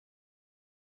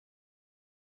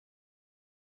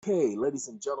Okay, ladies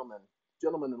and gentlemen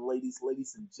and ladies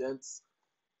and gents,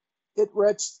 it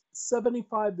reached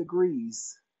 75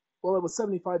 degrees. Well, it was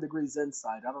 75 degrees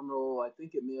inside. I don't know. I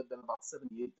think it may have been about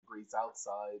 78 degrees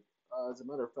outside. As a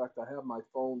matter of fact, I have my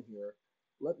phone here.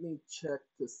 Let me check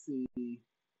to see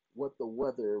what the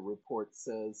weather report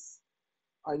says.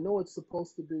 I know it's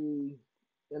supposed to be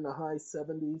in the high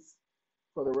 70s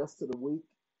for the rest of the week.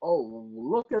 Oh,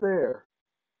 look at there.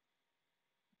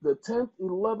 The 10th,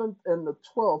 11th, and the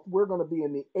 12th, we're going to be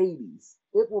in the 80s.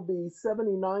 It will be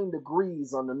 79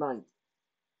 degrees on the 9th.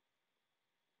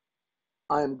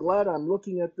 I am glad I'm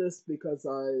looking at this because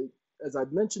as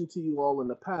I've mentioned to you all in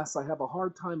the past, I have a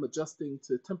hard time adjusting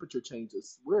to temperature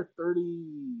changes. We're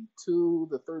 32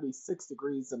 to 36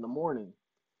 degrees in the morning.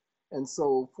 And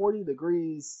so 40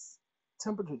 degrees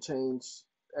temperature change,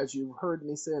 as you've heard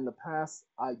me say in the past,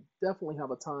 I definitely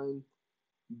have a time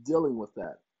dealing with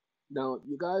that. Now,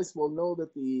 you guys will know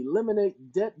that the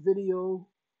Eliminate Debt video,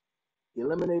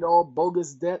 eliminate all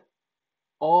bogus debt,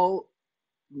 all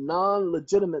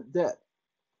non-legitimate debt.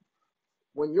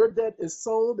 When your debt is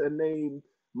sold and they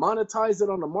monetize it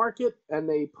on the market and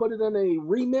they put it in a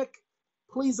remix,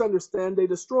 please understand they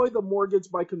destroy the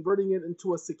mortgage by converting it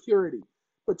into a security.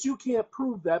 But you can't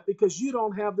prove that because you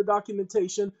don't have the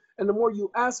documentation, and the more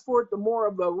you ask for it, the more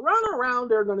of the runaround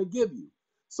they're going to give you.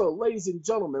 So, ladies and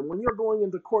gentlemen, when you're going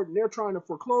into court and they're trying to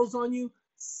foreclose on you,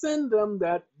 send them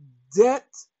that debt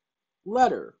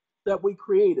letter that we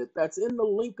created that's in the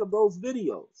link of those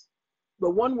videos. The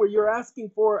one where you're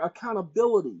asking for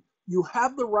accountability. You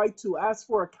have the right to ask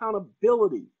for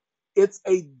accountability. It's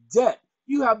a debt.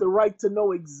 You have the right to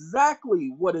know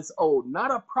exactly what is owed,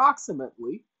 not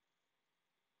approximately.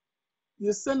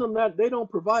 You send them that, they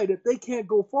don't provide it, they can't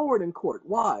go forward in court.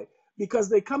 Why? Because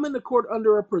they come into court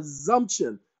under a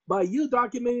presumption. By you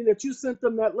documenting that you sent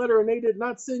them that letter and they did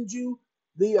not send you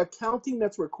the accounting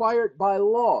that's required by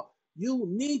law. You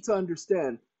need to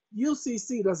understand,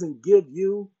 UCC doesn't give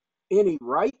you any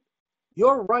right.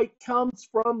 Your right comes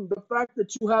from the fact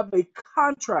that you have a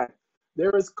contract.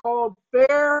 There is called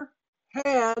fair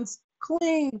hands,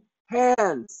 clean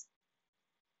hands.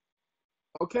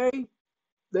 Okay?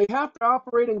 They have to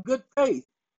operate in good faith.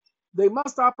 They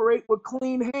must operate with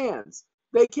clean hands.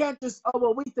 They can't just, oh,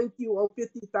 well, we think you owe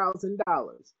 $50,000.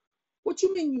 What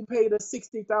you mean you paid us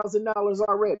 $60,000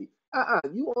 already?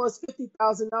 You owe us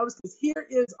 $50,000 because here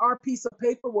is our piece of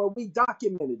paper where we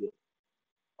documented it.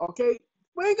 Okay?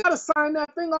 We ain't got to sign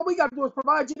that thing. All we got to do is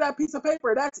provide you that piece of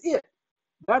paper. That's it.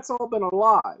 That's all been a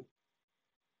lie.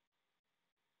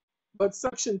 But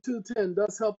Section 210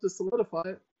 does help to solidify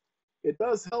it. It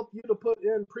does help you to put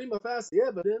in prima facie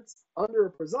evidence under a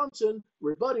presumption,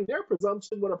 rebutting their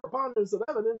presumption with a preponderance of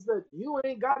evidence that you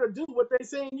ain't got to do what they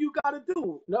saying you got to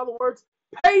do. In other words,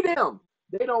 pay them.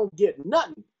 They don't get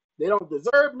nothing. They don't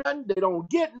deserve nothing. They don't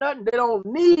get nothing. They don't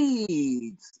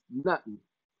need nothing.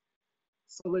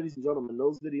 So, ladies and gentlemen,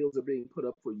 those videos are being put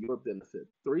up for your benefit.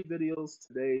 3 videos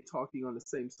today talking on the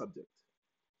same subject.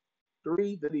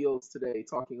 3 videos today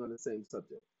talking on the same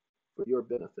subject for your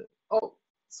benefit. Oh,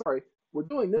 sorry, we're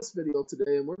doing this video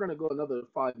today and we're going to go another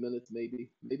 5 minutes, maybe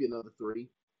another 3.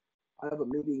 I have a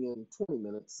meeting in 20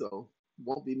 minutes, so it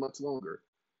won't be much longer.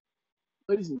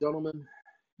 Ladies and gentlemen,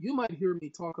 you might hear me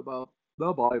talk about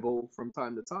the Bible from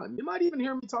time to time. You might even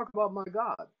hear me talk about my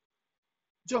God,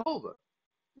 Jehovah.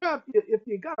 Yeah, if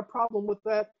you got a problem with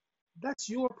that, that's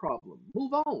your problem.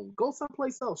 Move on. Go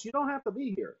someplace else. You don't have to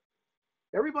be here.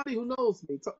 Everybody who knows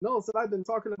me knows that I've been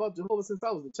talking about Jehovah since I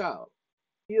was a child.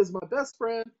 He is my best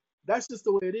friend. That's just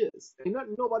the way it is. Ain't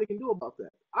nothing nobody can do about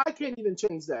that. I can't even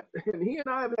change that. And he and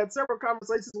I have had several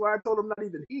conversations where I told him not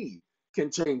even he can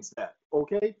change that.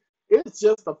 Okay? It's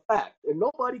just a fact. And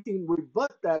nobody can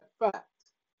rebut that fact.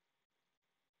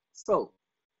 So,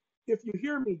 if you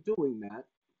hear me doing that,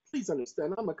 please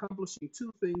understand I'm accomplishing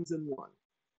 2 things in one.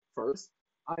 First,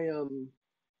 I am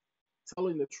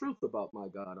telling the truth about my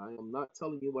God. I am not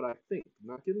telling you what I think. I'm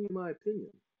not giving you my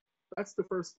opinion. That's the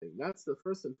first thing. That's the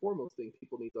first and foremost thing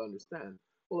people need to understand.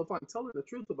 Well, if I'm telling the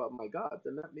truth about my God,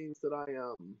 then that means that I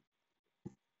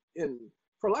am,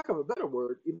 for lack of a better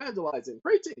word, evangelizing,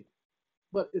 preaching.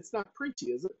 But it's not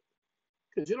preachy, is it?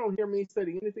 Because you don't hear me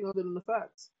stating anything other than the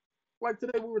facts. Like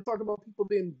today, we were talking about people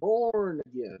being born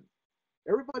again.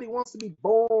 Everybody wants to be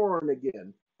born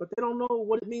again, but they don't know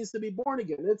what it means to be born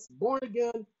again. It's born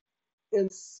again in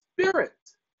spirit.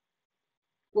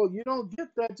 Well, you don't get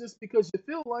that just because you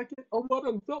feel like it. Oh, I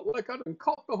done felt like I done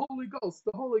caught the Holy Ghost.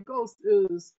 The Holy Ghost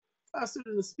is faster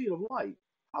than the speed of light.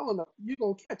 How on you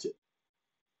gonna catch it?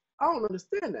 I don't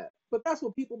understand that. But that's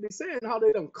what people be saying, how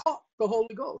they done caught the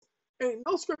Holy Ghost. Ain't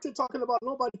no scripture talking about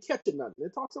nobody catching nothing.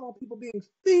 It talks about people being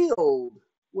filled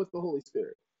with the Holy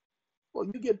Spirit? Well,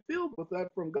 you get filled with that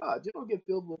from God. You don't get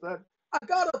filled with that. I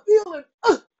got a feeling.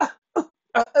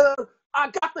 I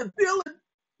got the feeling.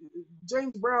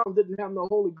 James Brown didn't have no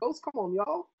Holy Ghost. Come on,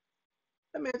 y'all.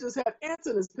 That man just had ants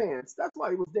in his pants. That's why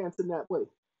he was dancing that way.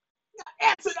 Got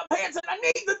ants in the pants and I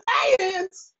need the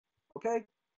ants. Okay?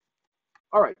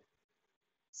 All right.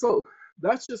 So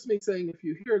that's just me saying, if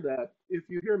you hear that, if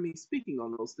you hear me speaking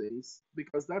on those things,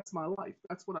 because that's my life,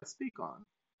 that's what I speak on.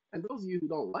 And those of you who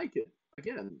don't like it,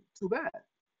 again, too bad,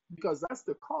 because that's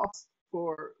the cost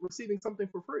for receiving something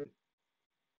for free.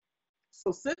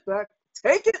 So sit back,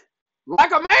 take it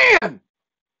like a man,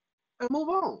 and move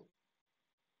on.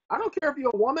 I don't care if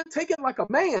you're a woman, take it like a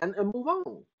man and move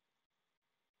on.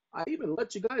 I even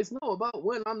let you guys know about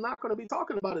when I'm not going to be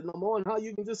talking about it no more and how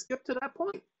you can just skip to that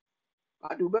point.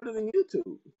 I do better than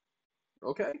YouTube.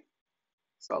 Okay?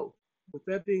 So, with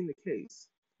that being the case,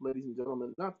 ladies and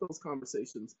gentlemen, not those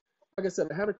conversations. Like I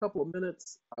said, I had a couple of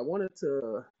minutes. I wanted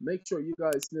to make sure you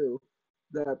guys knew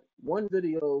that one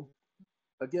video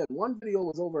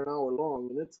was over an hour long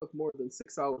and it took more than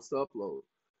 6 hours to upload.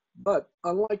 But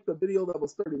unlike the video that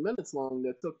was 30 minutes long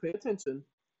pay attention,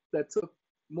 that took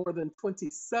more than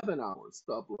 27 hours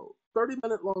to upload.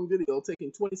 30-minute long video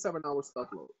taking 27 hours to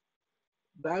upload.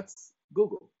 That's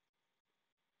Google.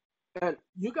 And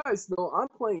you guys know I'm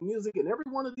playing music in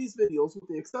every one of these videos with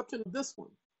the exception of this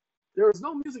one. There is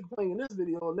no music playing in this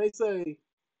video and they say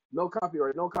no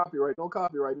copyright, no copyright, no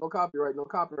copyright, no copyright, no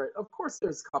copyright. Of course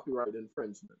there's copyright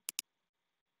infringement.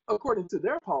 According to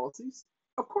their policies,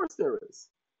 of course there is.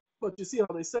 But you see how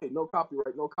they say no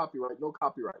copyright, no copyright, no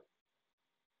copyright.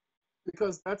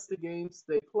 Because that's the games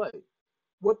they play.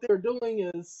 What they're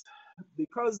doing is,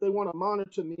 because they want to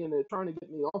monitor me and they're trying to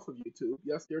get me off of YouTube,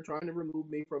 yes, they're trying to remove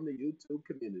me from the YouTube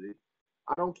community.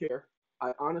 I don't care.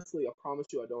 I promise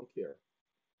you, I don't care.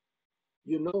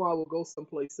 You know I will go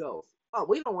someplace else. Oh,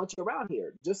 we don't want you around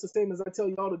here. Just the same as I tell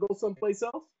y'all to go someplace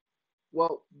else.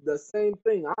 Well, the same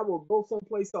thing. I will go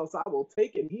someplace else. I will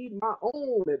take and heed my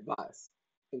own advice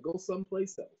and go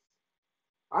someplace else.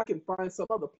 I can find some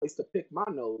other place to pick my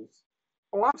nose.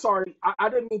 Oh, I'm sorry. I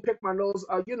didn't mean pick my nose.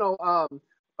 I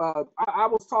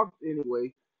was talking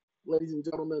anyway, ladies and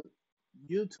gentlemen.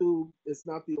 YouTube is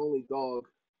not the only dog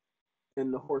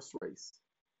in the horse race.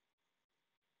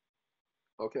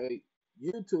 Okay,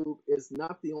 YouTube is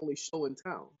not the only show in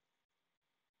town.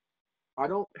 I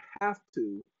don't have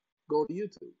to go to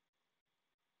YouTube.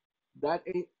 That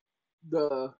ain't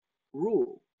the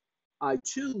rule. I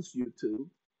choose YouTube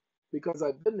because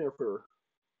I've been there for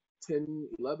 10,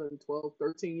 11, 12,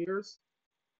 13 years.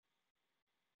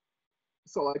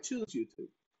 So I choose YouTube.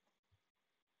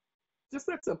 Just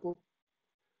that simple.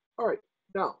 All right.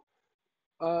 Now,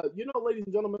 ladies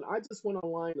and gentlemen, I just went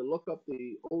online to look up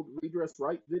the old redress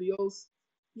right videos.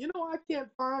 I can't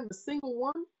find a single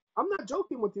one. I'm not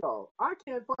joking with y'all. I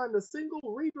can't find a single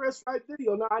redress right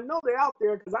video. Now, I know they're out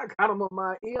there because I got them on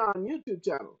my EON YouTube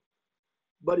channel.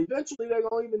 But eventually, they're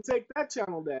going to even take that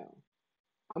channel down.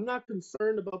 I'm not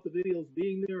concerned about the videos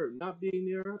being there or not being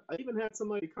there. I even had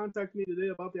somebody contact me today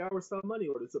about the hour style money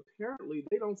orders. Apparently,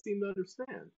 they don't seem to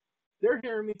understand. They're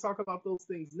hearing me talk about those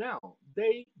things now.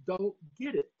 They don't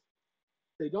get it.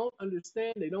 They don't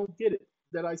understand. They don't get it.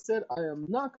 That I said I am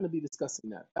not going to be discussing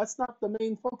that. That's not the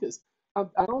main focus.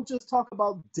 I don't just talk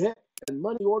about debt and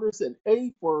money orders and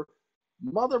A for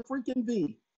mother freaking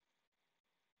V.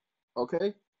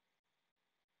 Okay?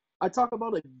 I talk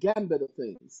about a gambit of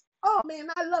things. Oh man,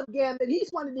 I love Gambit.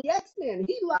 He's one of the X-Men.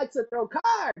 He likes to throw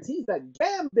cards. He's a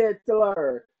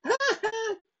gambiter.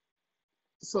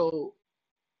 So,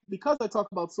 because I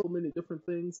talk about so many different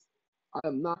things, I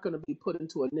am not going to be put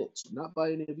into a niche, not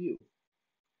by any of you.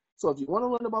 So if you want to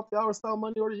learn about the hour style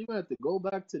money order, you're going to have to go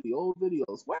back to the old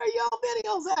videos. Where are y'all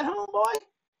videos at, homeboy?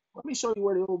 Let me show you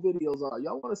where the old videos are.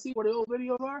 Y'all want to see where the old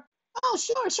videos are? Oh,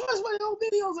 sure. Show us where the old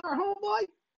videos are, homeboy.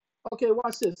 Okay,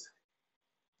 watch this.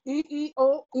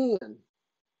 EEON.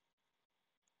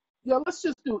 Yeah, let's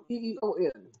just do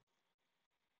EEON.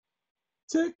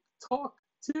 Tick, tock,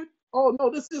 tick. Oh, no,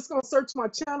 this is just going to search my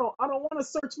channel. I don't want to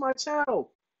search my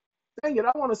channel. Dang it,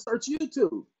 I want to search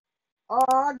YouTube. Oh,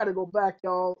 I got to go back,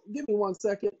 y'all. Give me 1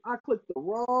 second. I clicked the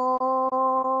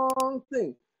wrong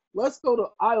thing. Let's go to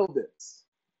IOBits.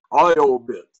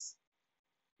 IOBits.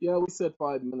 Yeah, we said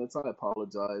 5 minutes. I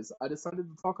apologize. I decided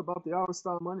to talk about the hour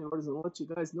style money orders and let you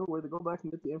guys know where to go back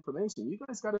and get the information. You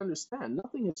guys got to understand,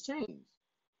 nothing has changed.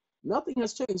 Nothing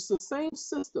has changed. It's the same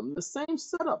system, the same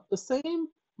setup, the same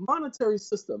monetary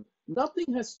system.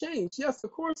 Nothing has changed. Yes,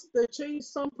 of course, they changed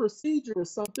some procedure or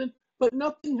something, but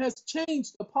nothing has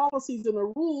changed. The policies and the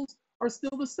rules are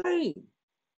still the same.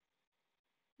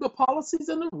 The policies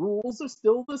and the rules are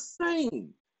still the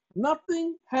same.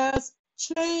 Nothing has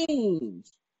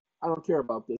changed. I don't care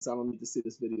about this. I don't need to see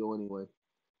this video anyway.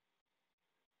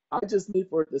 I just need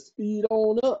for it to speed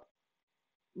on up.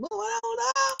 Move on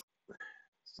up.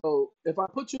 So if I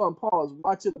put you on pause,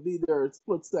 watch it be there a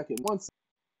split second.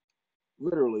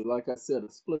 Literally, like I said, a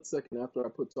split second after I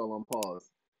put y'all on pause.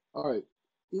 All right,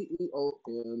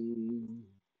 EEON,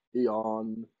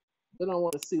 EON. Then I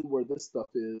want to see where this stuff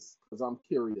is because I'm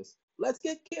curious. Let's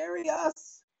get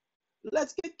curious.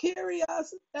 Let's get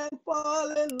curious and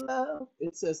fall in love.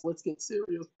 It says let's get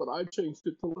serious, but I changed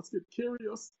it to let's get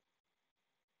curious.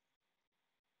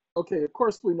 Okay, of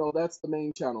course we know that's the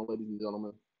main channel, ladies and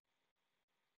gentlemen.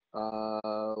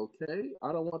 Okay,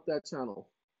 I don't want that channel.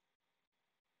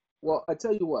 Well, I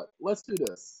tell you what, let's do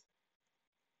this.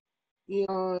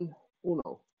 EON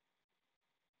Uno.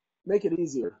 Make it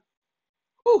easier.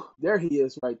 Whew, there he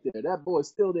is right there. That boy's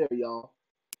still there, y'all.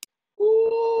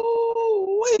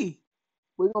 Ooh-wee.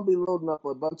 We're going to be loading up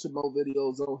a bunch of more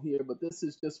videos on here, but this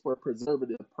is just for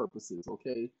preservative purposes,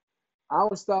 okay?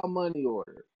 Our style money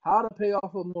order, how to pay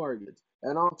off a mortgage,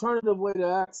 an alternative way to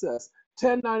access,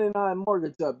 1099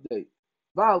 mortgage update,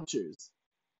 vouchers.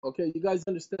 Okay, you guys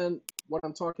understand what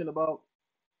I'm talking about?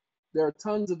 There are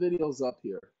tons of videos up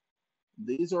here.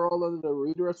 These are all under the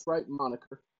Redress Right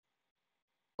moniker.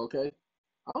 Okay,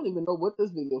 I don't even know what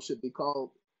this video should be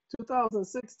called.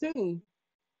 2016.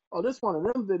 Oh, this one of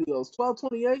them videos.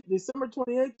 12/28, December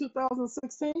 28,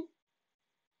 2016.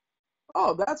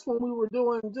 Oh, that's when we were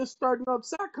just starting up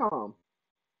SATCOM.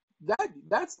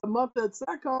 That's the month that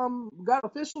SATCOM got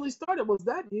officially started, was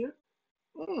that year.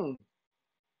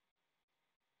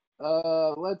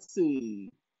 Let's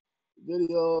see.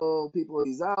 Video, people,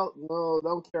 he's out. No,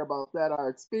 don't care about that. Our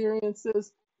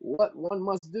experiences, what one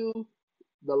must do,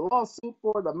 the lawsuit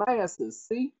for the masses.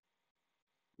 See,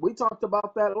 we talked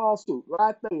about that lawsuit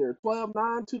right there,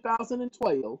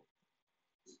 12/9/2012.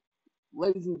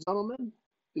 Ladies and gentlemen,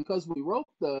 because we wrote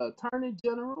the Attorney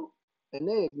General and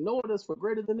they ignored us for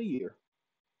greater than a year.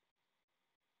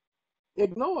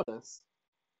 Ignored us.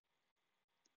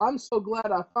 I'm so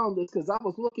glad I found this because I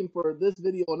was looking for this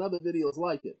video and other videos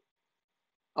like it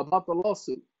about the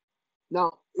lawsuit.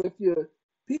 Now, if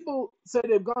people say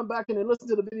they've gone back and they listen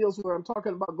to the videos where I'm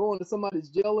talking about going to somebody's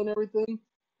jail and everything,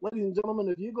 ladies and gentlemen,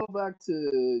 if you go back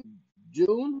to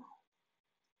June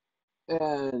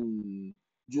and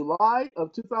July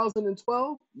of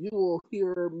 2012, you will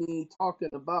hear me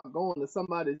talking about going to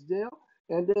somebody's jail,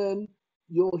 and then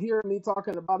you'll hear me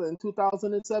talking about it in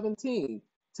 2017,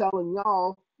 telling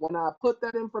y'all when I put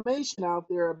that information out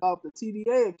there about the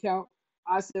TDA account,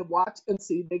 I said, watch and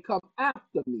see, they come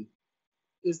after me.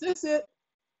 Is this it?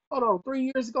 Hold on,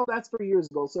 3 years ago? That's 3 years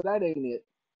ago, so that ain't it.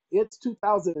 It's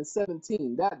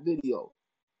 2017, that video.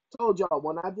 Told y'all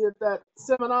when I did that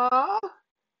seminar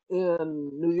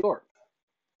in New York.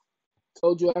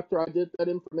 Told you after I did that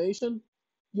information.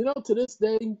 You know, to this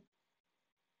day,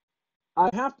 I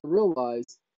have to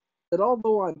realize that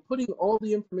although I'm putting all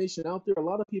the information out there, a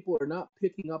lot of people are not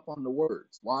picking up on the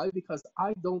words. Why? Because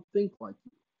I don't think like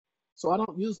you. So I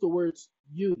don't use the words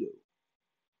you do.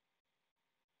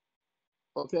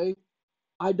 Okay?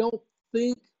 I don't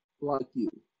think like you.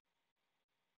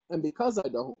 And because I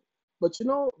don't, but you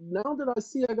know, now that I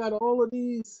see I got all of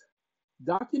these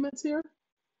documents here,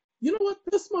 you know what?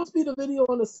 This must be the video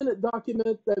on the Senate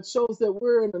document that shows that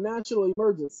we're in a national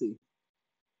emergency.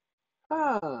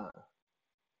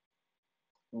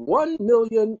 1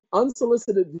 million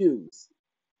unsolicited views.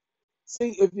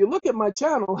 See, if you look at my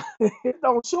channel, it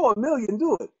don't show a million,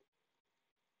 do it?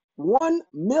 1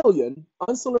 million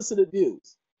unsolicited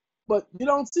views. But you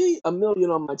don't see a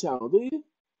million on my channel, do you?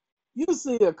 You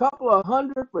see a couple of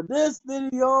hundred for this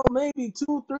video, maybe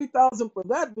 2,000-3,000 for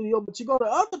that video, but you go to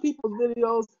other people's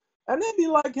videos and they be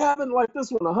like having like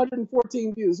this one,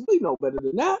 114 views. We know better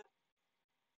than that.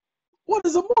 What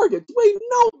is a mortgage? We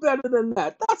know better than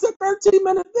that. That's a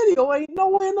 13-minute video. Ain't no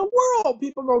way in the world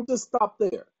people gonna just stop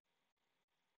there.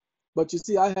 But you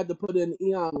see, I had to put in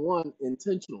EON1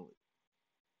 intentionally.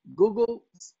 Google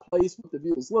plays with the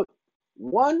views. Look,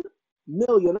 1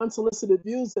 million unsolicited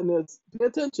views, and it's, pay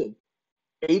attention,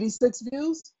 86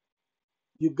 views?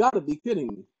 You gotta be kidding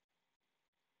me.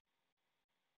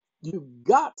 You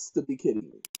got to be kidding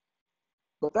me.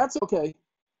 But that's okay.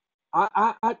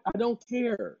 I don't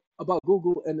care about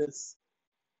Google and it's,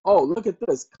 oh, look at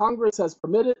this. Congress has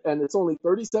permitted and it's only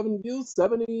 37 views,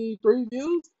 73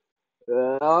 views.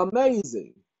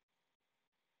 Amazing.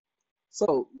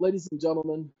 So, ladies and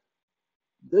gentlemen,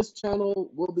 this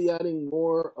channel will be adding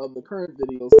more of the current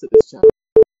videos to this channel.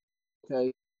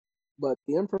 Okay? But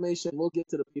the information will get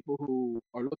to the people who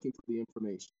are looking for the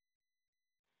information.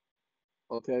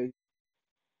 Okay?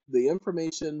 The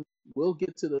information will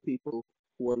get to the people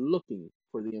who are looking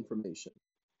for the information.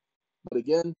 But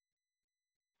again,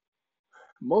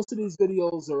 most of these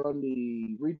videos are on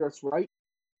the redress right.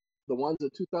 The ones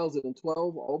of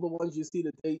 2012, all the ones you see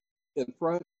the date in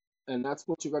front, and that's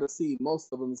what you're going to see.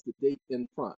 Most of them is the date in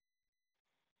front.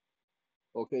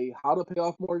 Okay, how to pay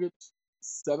off mortgage,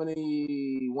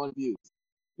 71 views.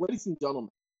 Ladies and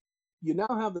gentlemen, you now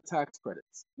have the tax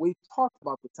credits. We've talked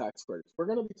about the tax credits. We're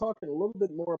going to be talking a little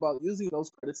bit more about using those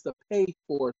credits to pay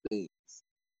for things.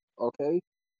 Okay,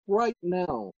 right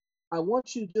now, I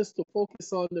want you just to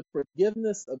focus on the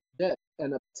forgiveness of debt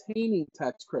and obtaining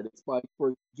tax credits by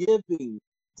forgiving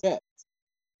debt.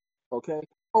 Okay.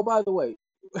 Oh, by the way,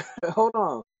 hold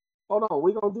on. Hold on.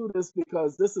 We're going to do this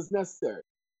because this is necessary.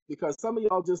 Because some of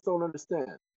y'all just don't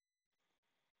understand.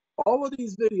 All of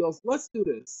these videos, let's do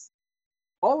this.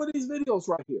 All of these videos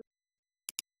right here.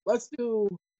 Let's do.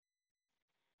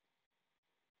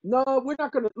 No, we're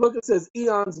not going to look. It says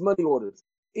EEON'S money orders.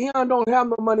 EEON don't have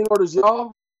no money orders,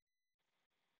 y'all.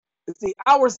 It's the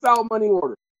our style money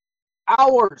order.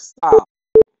 Our style.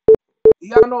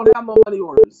 EEON don't have no money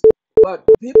orders. But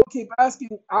people keep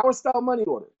asking our style money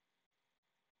order.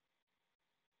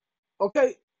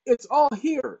 Okay, it's all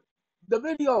here. The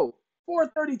video,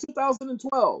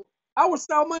 4/30/2012. Our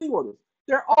style money orders.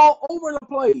 They're all over the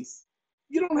place.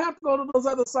 You don't have to go to those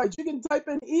other sites. You can type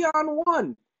in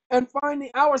EON1 and find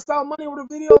the Our Style Money Order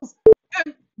videos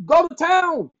and go to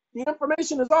town. The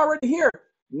information is already here.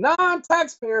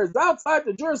 Non-taxpayers outside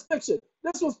the jurisdiction.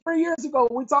 This was 3 years ago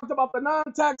when we talked about the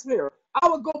non-taxpayer. I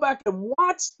would go back and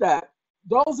watch that.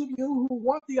 Those of you who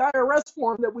want the IRS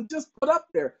form that we just put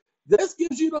up there, this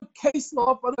gives you the case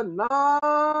law for the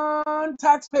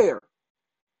non-taxpayer.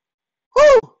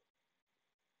 Whew!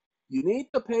 You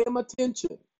need to pay them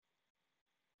attention.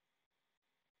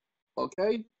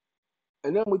 Okay?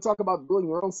 And then we talk about doing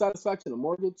your own satisfaction of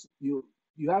mortgage. You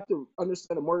have to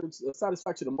understand the mortgage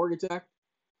satisfaction of mortgage act.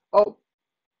 Oh,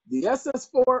 the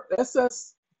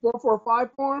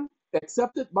SS445 form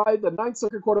accepted by the Ninth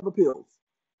Circuit Court of Appeals.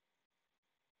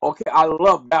 Okay, I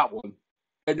love that one.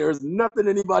 And there's nothing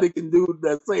anybody can do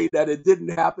that say that it didn't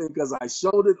happen because I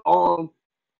showed it on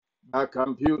the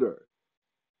computer,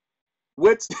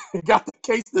 which got the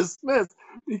case dismissed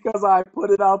because I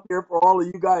put it out there for all of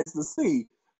you guys to see.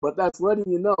 But that's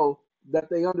letting you know that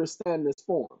they understand this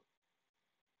form.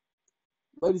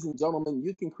 Ladies and gentlemen,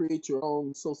 you can create your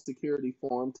own Social Security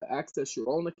form to access your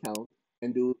own account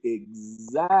and do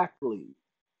exactly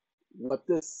what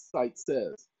this site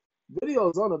says.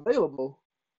 Video is unavailable.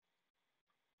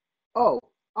 Oh,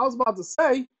 I was about to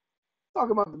say,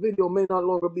 talking about the video may no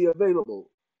longer be available.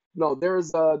 No,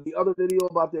 there's the other video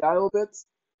about the IOBITs.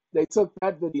 They took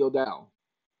that video down.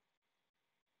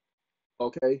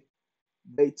 Okay,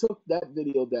 they took that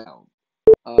video down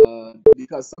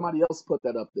because somebody else put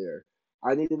that up there.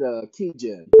 I needed a key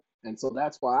gen, and so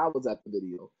that's why I was at the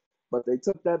video. But they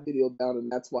took that video down,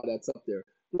 and that's why that's up there.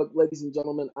 Look, ladies and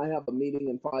gentlemen, I have a meeting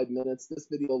in 5 minutes. This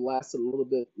video lasted a little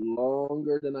bit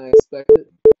longer than I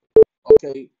expected.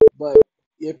 Okay, but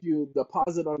if you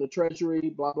deposit on the treasury,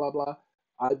 blah, blah, blah,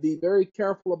 I'd be very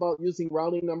careful about using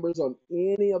routing numbers on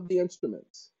any of the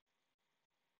instruments.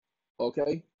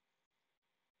 Okay?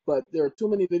 But there are too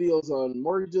many videos on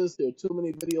mortgages. There are too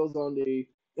many videos on the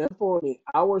info on the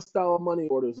Our Style Money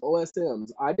Orders,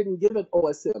 OSMs. I didn't give it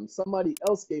OSM. Somebody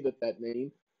else gave it that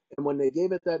name. And when they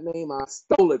gave it that name, I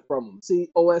stole it from them.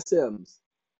 See, OSMs.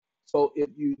 So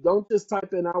if you don't just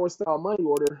type in Our Style Money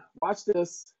Order, watch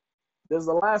this. This is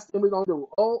the last thing we're going to do.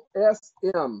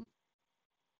 OSM.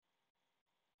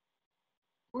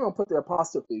 We're going to put the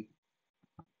apostrophe.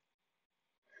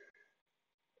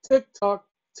 TikTok,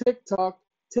 TikTok,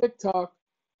 TikTok.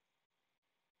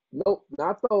 Nope,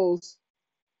 not those.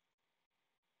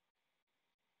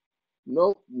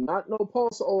 Nope, not no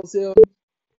Pulse OSM.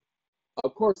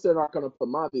 Of course, they're not going to put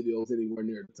my videos anywhere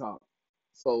near the top.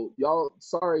 So, y'all,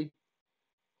 sorry.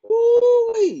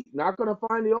 Ooh-wee, not going to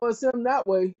find the OSM that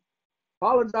way.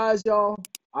 Apologize, y'all.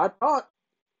 I thought,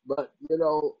 but, you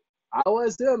know,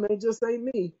 OSM ain't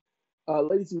me.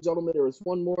 Ladies and gentlemen, there is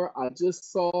one more. I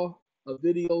just saw a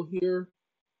video here.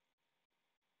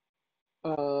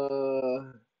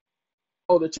 Oh,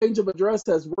 the change of address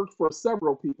has worked for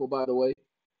several people, by the way.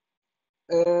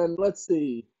 And let's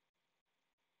see.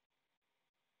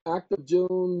 Active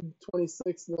June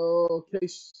 26th, no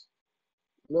case,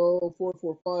 no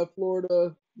 445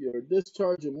 Florida. Your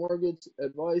discharge and mortgage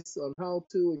advice on how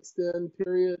to extend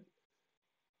period.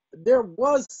 There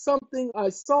was something, I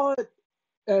saw it,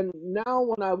 and now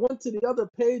when I went to the other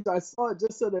page, I saw it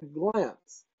just at a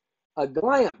glance. A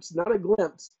glance, not a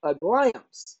glimpse, a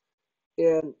glance.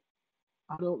 And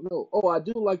I don't know. Oh, I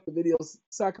do like the videos.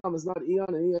 SATCOM is not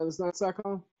EON and EON is not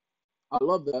SATCOM. I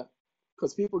love that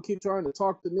because people keep trying to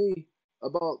talk to me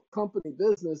about company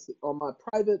business on my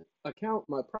private account,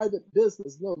 my private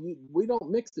business. No, we don't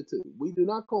mix the two. We do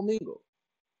not commingle.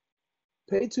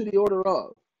 Pay to the order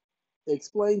of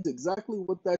explains exactly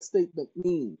what that statement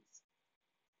means.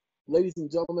 Ladies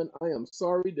and gentlemen, I am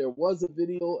sorry. There was a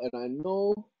video, and I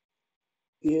know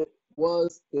it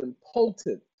was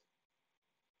impotent.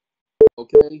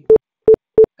 Okay,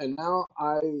 and now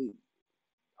I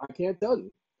can't tell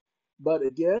you. But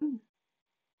again,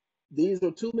 these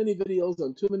are too many videos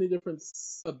on too many different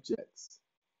subjects.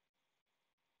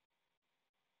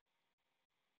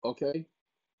 Okay,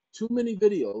 too many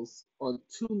videos on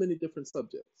too many different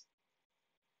subjects.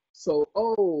 So,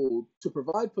 oh, to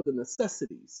provide for the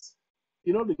necessities.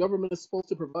 You know, the government is supposed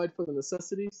to provide for the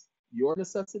necessities, your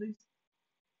necessities.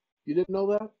 You didn't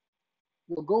know that?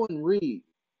 Well, go and read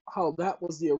how that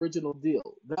was the original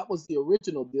deal. That was the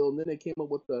original deal, and then they came up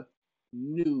with the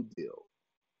new deal.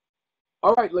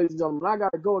 All right, ladies and gentlemen, I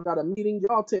got to go. I got a meeting.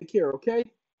 Y'all take care, okay?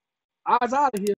 Eyes out of here.